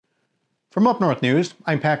From Up North News,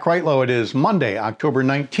 I'm Pat Kreitlow. It is Monday, October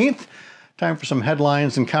 19th. Time for some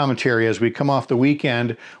headlines and commentary as we come off the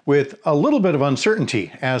weekend with a little bit of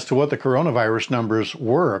uncertainty as to what the coronavirus numbers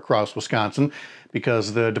were across Wisconsin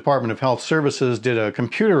because the Department of Health Services did a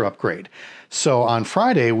computer upgrade. So on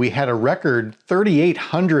Friday, we had a record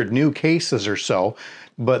 3,800 new cases or so,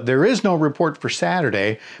 but there is no report for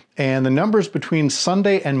Saturday, and the numbers between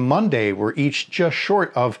Sunday and Monday were each just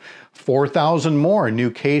short of 4,000 more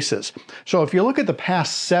new cases. So if you look at the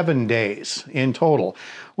past 7 days in total,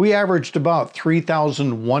 we averaged about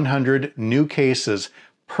 3,100 new cases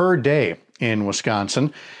per day in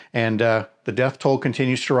Wisconsin, and the death toll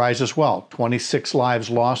continues to rise as well. 26 lives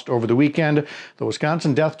lost over the weekend. The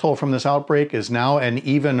Wisconsin death toll from this outbreak is now an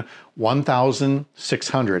even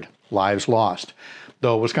 1,600 lives lost.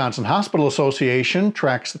 The Wisconsin Hospital Association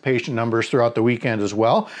tracks the patient numbers throughout the weekend as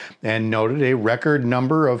well and noted a record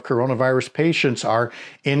number of coronavirus patients are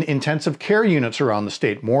in intensive care units around the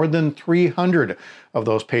state. More than 300 of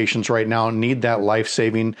those patients right now need that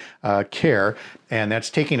life-saving care, and that's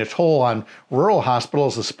taking a toll on rural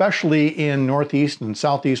hospitals, especially in northeast and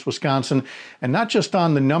southeast Wisconsin, and not just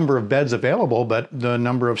on the number of beds available, but the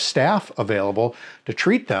number of staff available to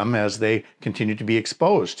treat them as they continue to be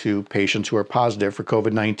exposed to patients who are positive for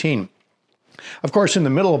COVID-19. Of course, in the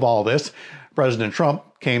middle of all this, President Trump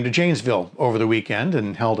came to Janesville over the weekend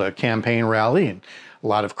and held a campaign rally, and a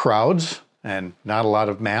lot of crowds and not a lot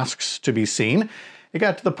of masks to be seen. It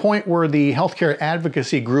got to the point where the healthcare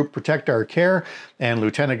advocacy group Protect Our Care and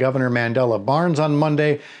Lieutenant Governor Mandela Barnes on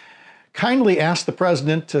Monday kindly asked the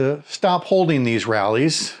president to stop holding these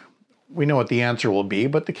rallies. We know what the answer will be,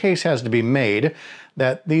 but the case has to be made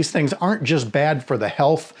that these things aren't just bad for the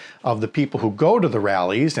health of the people who go to the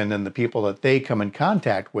rallies and then the people that they come in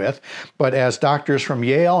contact with, but as doctors from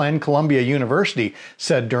Yale and Columbia University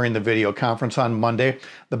said during the video conference on Monday,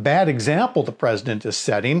 the bad example the president is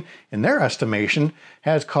setting, in their estimation,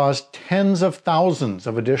 has caused tens of thousands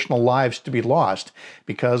of additional lives to be lost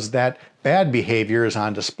because that bad behavior is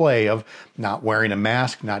on display of not wearing a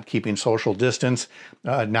mask, not keeping social distance,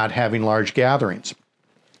 not having large gatherings.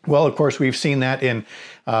 Well, of course, we've seen that in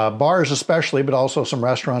bars especially, but also some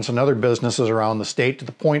restaurants and other businesses around the state to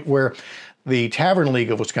the point where the Tavern League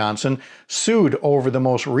of Wisconsin sued over the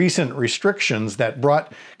most recent restrictions that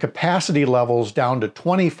brought capacity levels down to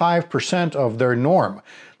 25% of their norm,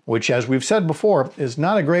 which, as we've said before, is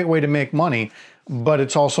not a great way to make money, but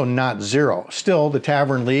it's also not zero. Still, the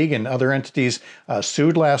Tavern League and other entities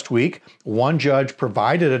sued last week. One judge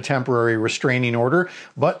provided a temporary restraining order,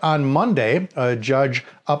 but on Monday, a judge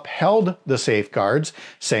upheld the safeguards,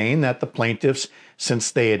 saying that the plaintiffs, since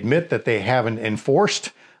they admit that they haven't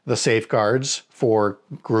enforced the safeguards for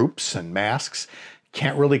groups and masks,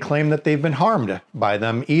 can't really claim that they've been harmed by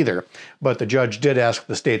them either. But the judge did ask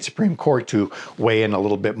the state Supreme Court to weigh in a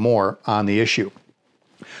little bit more on the issue.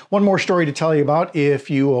 One more story to tell you about if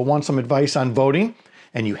you want some advice on voting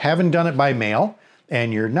and you haven't done it by mail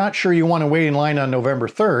and you're not sure you want to wait in line on November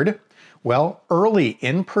 3rd, well, early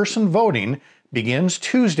in-person voting begins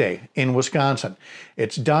Tuesday in Wisconsin.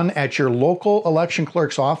 It's done at your local election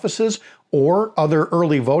clerk's offices or other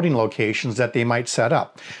early voting locations that they might set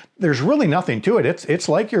up. There's really nothing to it. It's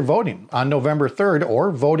like you're voting on November 3rd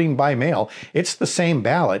or voting by mail. It's the same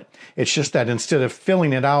ballot. It's just that instead of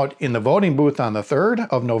filling it out in the voting booth on the 3rd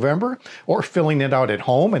of November or filling it out at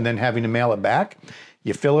home and then having to mail it back,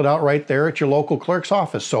 you fill it out right there at your local clerk's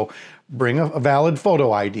office. So bring a valid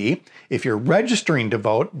photo ID. If you're registering to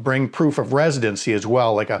vote, bring proof of residency as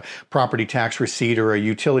well, like a property tax receipt or a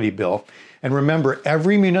utility bill. And remember,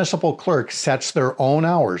 every municipal clerk sets their own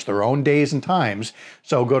hours, their own days and times.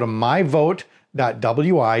 So go to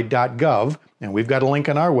myvote.wi.gov, and we've got a link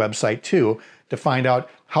on our website too, to find out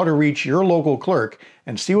how to reach your local clerk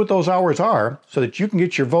and see what those hours are so that you can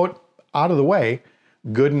get your vote out of the way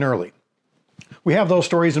good and early. We have those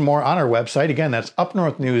stories and more on our website. Again, that's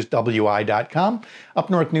upnorthnewswi.com, Up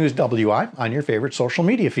North News WI on your favorite social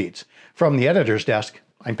media feeds. From the editor's desk,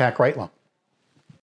 I'm Pat Kreitlow.